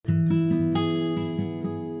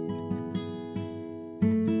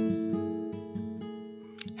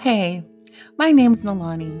Hey, my name's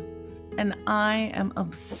Nalani, and I am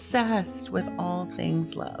obsessed with all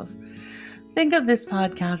things love. Think of this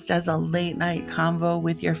podcast as a late night convo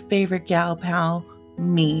with your favorite gal pal,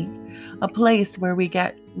 me, a place where we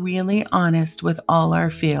get really honest with all our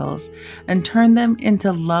feels and turn them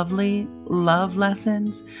into lovely love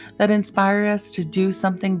lessons that inspire us to do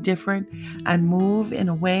something different and move in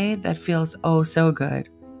a way that feels oh so good.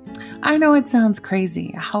 I know it sounds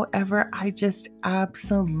crazy. However, I just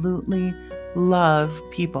absolutely love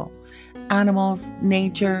people, animals,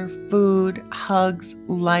 nature, food, hugs,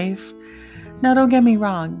 life. Now, don't get me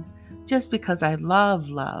wrong. Just because I love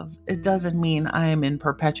love, it doesn't mean I am in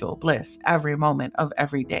perpetual bliss every moment of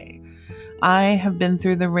every day. I have been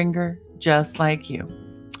through the ringer just like you.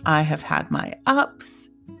 I have had my ups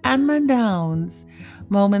and my downs,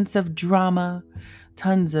 moments of drama,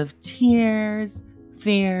 tons of tears,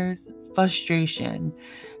 fears, frustration.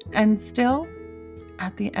 And still,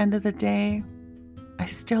 at the end of the day, I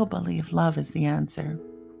still believe love is the answer.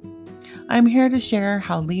 I'm here to share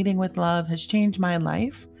how leading with love has changed my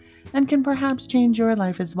life and can perhaps change your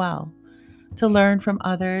life as well. To learn from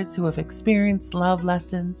others who have experienced love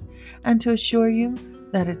lessons and to assure you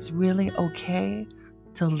that it's really okay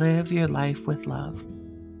to live your life with love.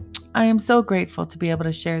 I am so grateful to be able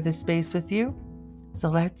to share this space with you. So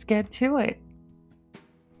let's get to it.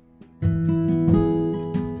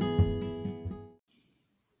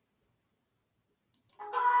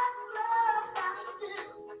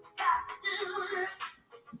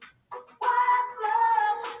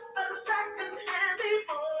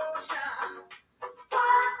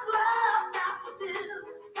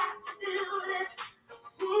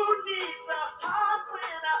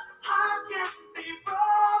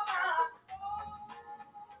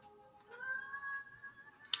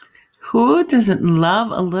 Who doesn't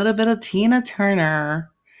love a little bit of Tina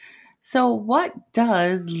Turner? So, what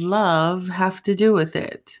does love have to do with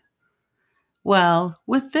it? Well,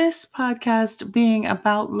 with this podcast being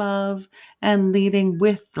about love and leading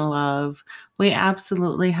with love, we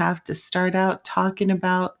absolutely have to start out talking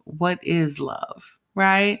about what is love,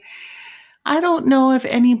 right? I don't know if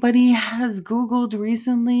anybody has Googled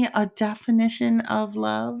recently a definition of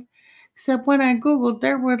love, except when I Googled,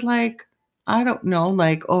 there were I don't know,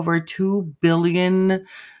 like over 2 billion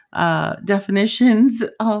definitions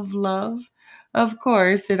of love. Of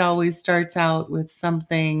course, it always starts out with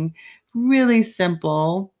something really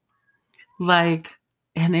simple, like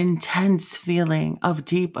an intense feeling of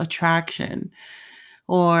deep attraction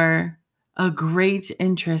or a great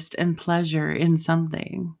interest and pleasure in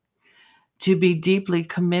something, to be deeply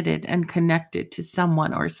committed and connected to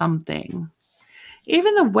someone or something.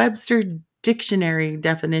 Even the Webster Dictionary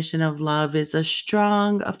definition of love is a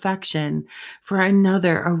strong affection for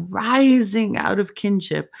another, arising out of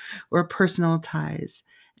kinship or personal ties,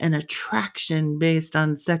 an attraction based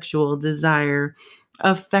on sexual desire,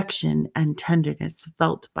 affection and tenderness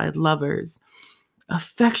felt by lovers,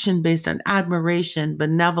 affection based on admiration,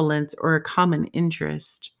 benevolence, or a common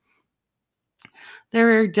interest.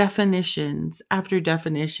 There are definitions after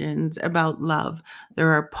definitions about love.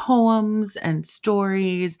 There are poems and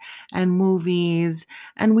stories and movies,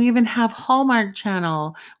 and we even have Hallmark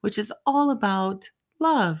Channel, which is all about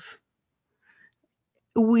love.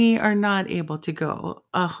 We are not able to go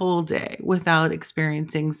a whole day without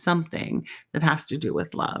experiencing something that has to do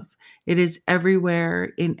with love. It is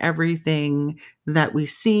everywhere in everything that we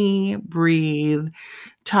see, breathe,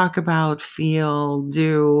 talk about, feel,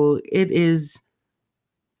 do. It is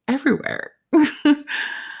everywhere.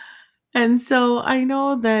 And so I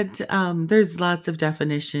know that there's lots of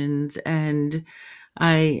definitions, and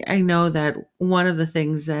I know that one of the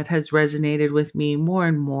things that has resonated with me more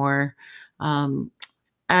and more um,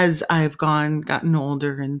 as I've gotten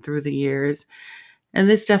older and through the years, and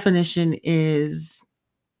this definition is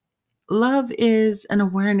love is an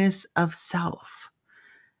awareness of self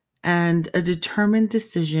and a determined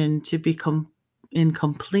decision to become in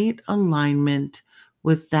complete alignment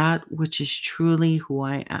with that which is truly who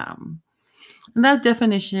I am. And that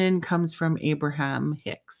definition comes from Abraham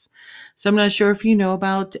Hicks. So I'm not sure if you know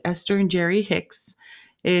about Esther and Jerry Hicks.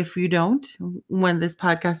 If you don't, when this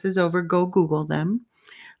podcast is over, go Google them.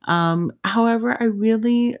 However, I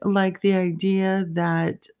really like the idea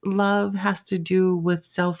that love has to do with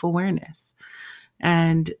self awareness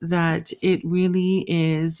and that it really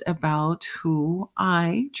is about who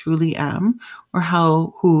I truly am or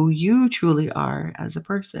who you truly are as a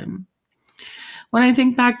person. When I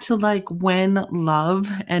think back to when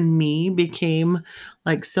love and me became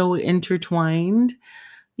so intertwined,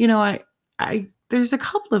 I there's a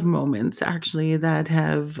couple of moments actually that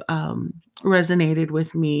have resonated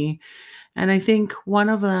with me, And I think one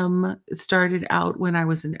of them started out when I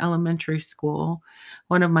was in elementary school.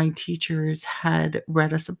 One of my teachers had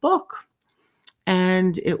read us a book,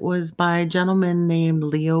 and it was by a gentleman named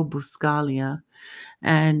Leo Buscaglia.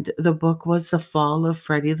 And the book was The Fall of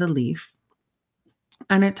Freddie the Leaf.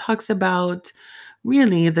 And it talks about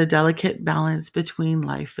really the delicate balance between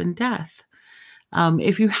life and death.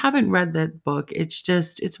 If you haven't read that book,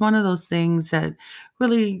 it's one of those things that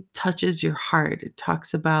really touches your heart. It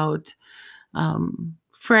talks about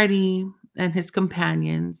Freddie and his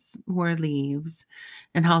companions who are leaves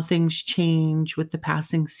and how things change with the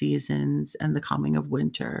passing seasons and the coming of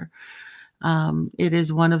winter. It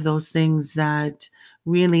is one of those things that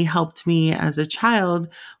really helped me as a child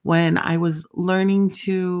when I was learning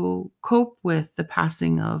to cope with the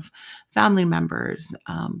passing of family members,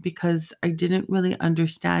 because I didn't really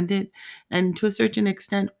understand it. And to a certain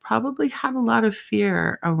extent, probably had a lot of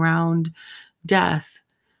fear around death.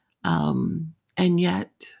 And yet,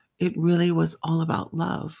 it really was all about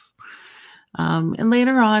love. And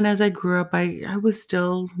later on, as I grew up, I was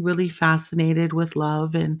still really fascinated with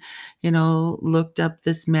love and, looked up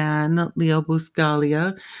this man, Leo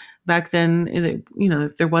Buscaglia. Back then,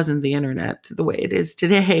 there wasn't the internet the way it is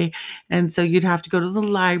today. And so you'd have to go to the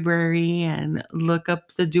library and look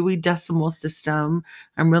up the Dewey Decimal System.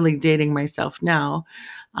 I'm really dating myself now.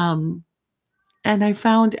 Um, and I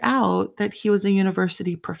found out that he was a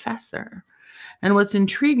university professor. And what's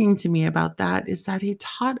intriguing to me about that is that he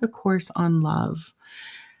taught a course on love.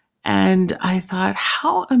 And I thought,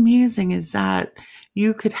 how amazing is that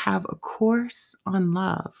you could have a course on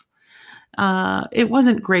love? It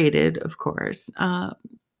wasn't graded, of course,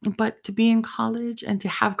 but to be in college and to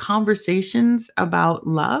have conversations about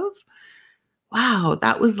love, wow,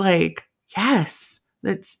 that was like, yes,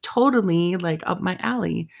 that's totally like up my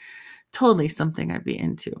alley, totally something I'd be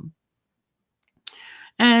into.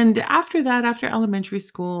 And after that, after elementary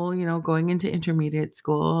school, going into intermediate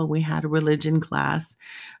school, we had a religion class.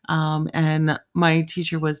 And my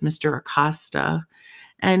teacher was Mr. Acosta.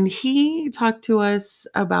 And he talked to us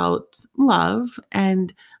about love,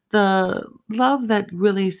 and the love that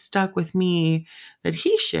really stuck with me that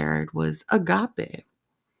he shared was agape.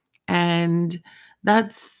 And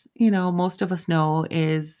that's, most of us know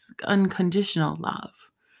is unconditional love.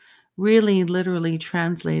 Really, literally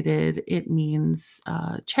translated, it means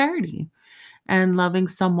charity and loving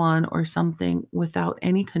someone or something without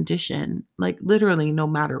any condition, like literally no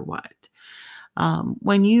matter what.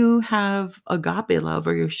 When you have agape love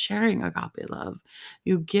or you're sharing agape love,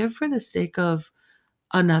 you give for the sake of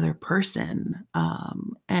another person.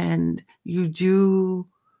 And you do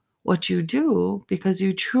what you do because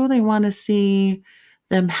you truly want to see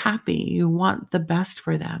them happy. You want the best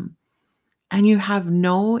for them. And you have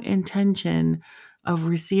no intention of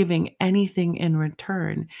receiving anything in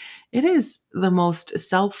return. It is the most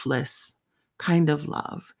selfless kind of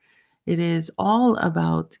love. It is all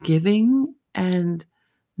about giving and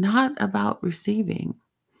not about receiving.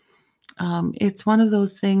 It's one of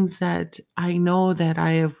those things that I know that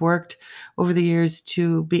I have worked over the years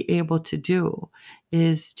to be able to do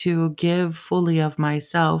is to give fully of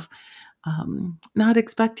myself, not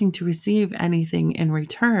expecting to receive anything in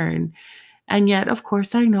return. And yet, of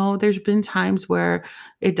course, I know there's been times where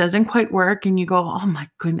it doesn't quite work and you go, oh my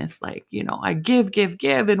goodness, like, I give, give,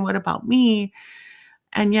 give. And what about me?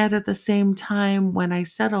 And yet at the same time, when I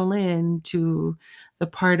settle into the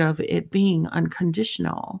part of it being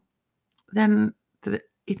unconditional, then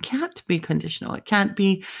it can't be conditional. It can't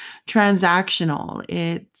be transactional.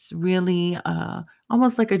 It's really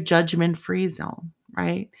almost like a judgment-free zone,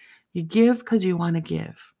 right? You give because you want to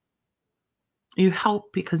give. You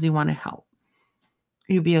help because you want to help.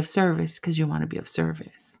 You be of service because you want to be of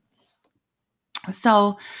service.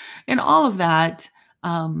 So, in all of that,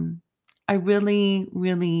 um, I really,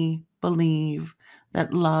 really believe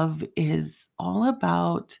that love is all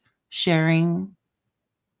about sharing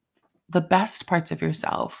the best parts of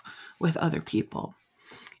yourself with other people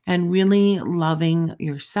and really loving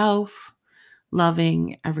yourself,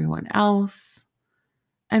 loving everyone else.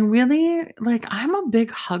 And really, like, I'm a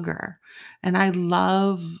big hugger and I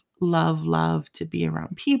love, love, love to be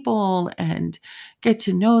around people and get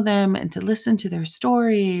to know them and to listen to their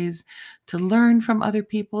stories, to learn from other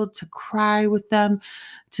people, to cry with them,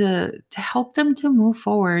 to help them to move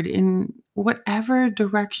forward in whatever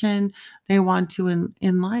direction they want to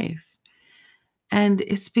in life. And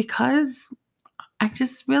it's because I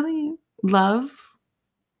just really love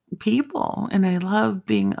people and I love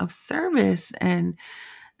being of service and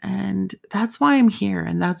that's why I'm here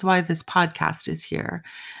and that's why this podcast is here.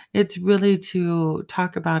 It's really to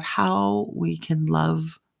talk about how we can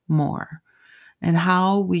love more and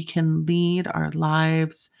how we can lead our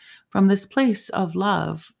lives from this place of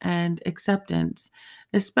love and acceptance,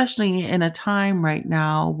 especially in a time right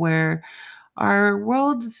now where our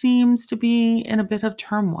world seems to be in a bit of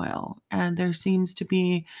turmoil and there seems to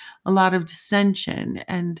be a lot of dissension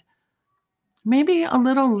and maybe a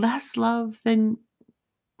little less love than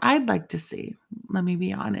I'd like to see. Let me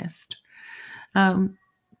be honest. Um,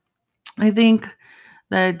 I think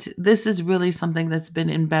that this is really something that's been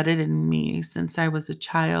embedded in me since I was a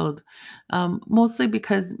child, mostly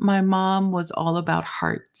because my mom was all about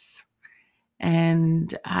hearts.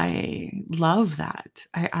 And I love that.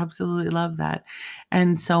 I absolutely love that.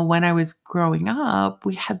 And so when I was growing up,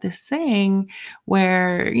 we had this thing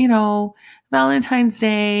where, Valentine's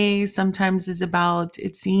Day sometimes is about,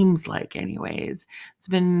 it seems like, anyways, it's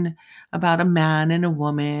been about a man and a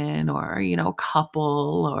woman or, a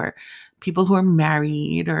couple or people who are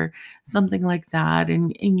married or something like that.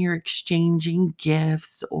 And you're exchanging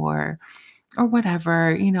gifts or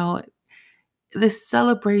whatever, this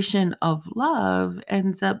celebration of love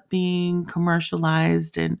ends up being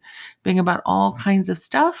commercialized and being about all kinds of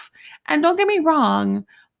stuff. And don't get me wrong,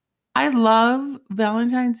 I love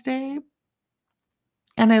Valentine's Day.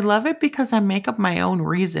 And I love it because I make up my own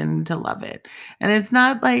reason to love it. And it's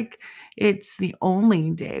not like it's the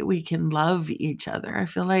only day we can love each other. I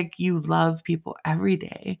feel like you love people every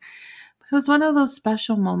day. It was one of those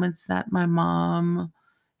special moments that my mom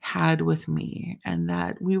had with me, and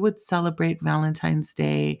that we would celebrate Valentine's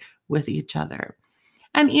Day with each other.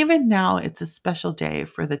 And even now, it's a special day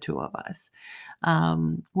for the two of us.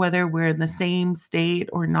 Whether we're in the same state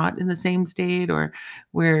or not in the same state, or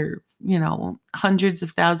we're, hundreds of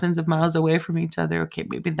thousands of miles away from each other. Okay,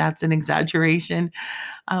 maybe that's an exaggeration.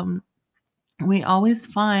 Um, we always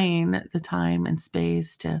find the time and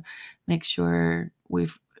space to make sure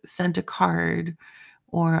we've sent a card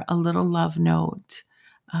or a little love note,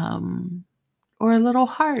 um, or a little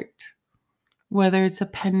heart, whether it's a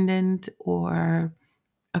pendant or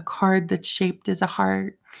a card that's shaped as a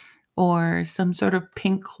heart or some sort of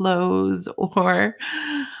pink clothes or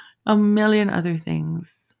a million other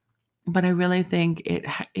things. But I really think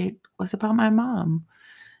it was about my mom,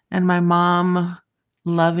 and my mom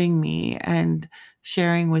loving me and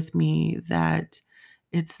sharing with me that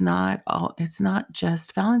it's not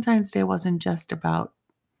just Valentine's Day wasn't just about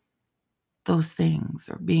those things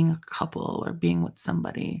or being a couple or being with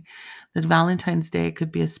somebody. That Valentine's Day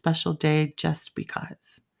could be a special day just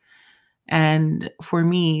because. And for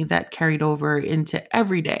me, that carried over into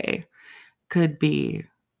every day could be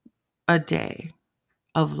a day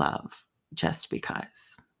of love just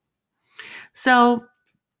because. So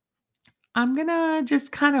I'm going to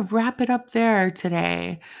just kind of wrap it up there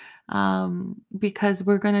today, because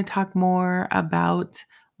we're going to talk more about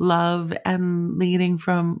love and leading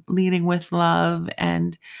with love.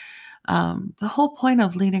 And the whole point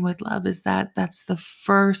of leading with love is that that's the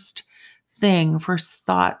first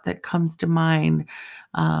thought that comes to mind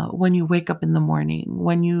when you wake up in the morning,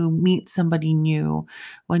 when you meet somebody new,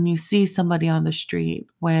 when you see somebody on the street,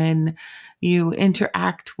 when you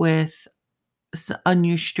interact with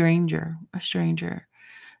a stranger,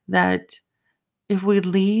 that if we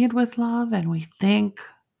lead with love and we think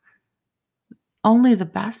only the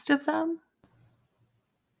best of them,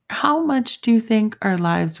 how much do you think our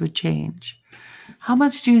lives would change? How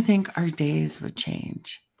much do you think our days would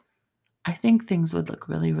change? I think things would look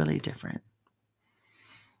really, really different.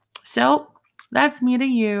 So that's me to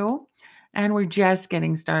you. And we're just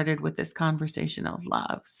getting started with this conversation of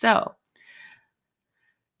love. So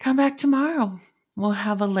come back tomorrow. We'll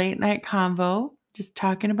have a late night convo, just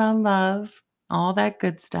talking about love, all that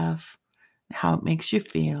good stuff, how it makes you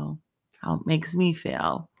feel, how it makes me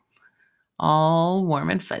feel, all warm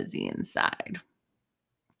and fuzzy inside.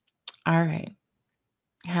 All right.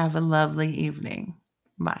 Have a lovely evening.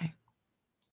 Bye.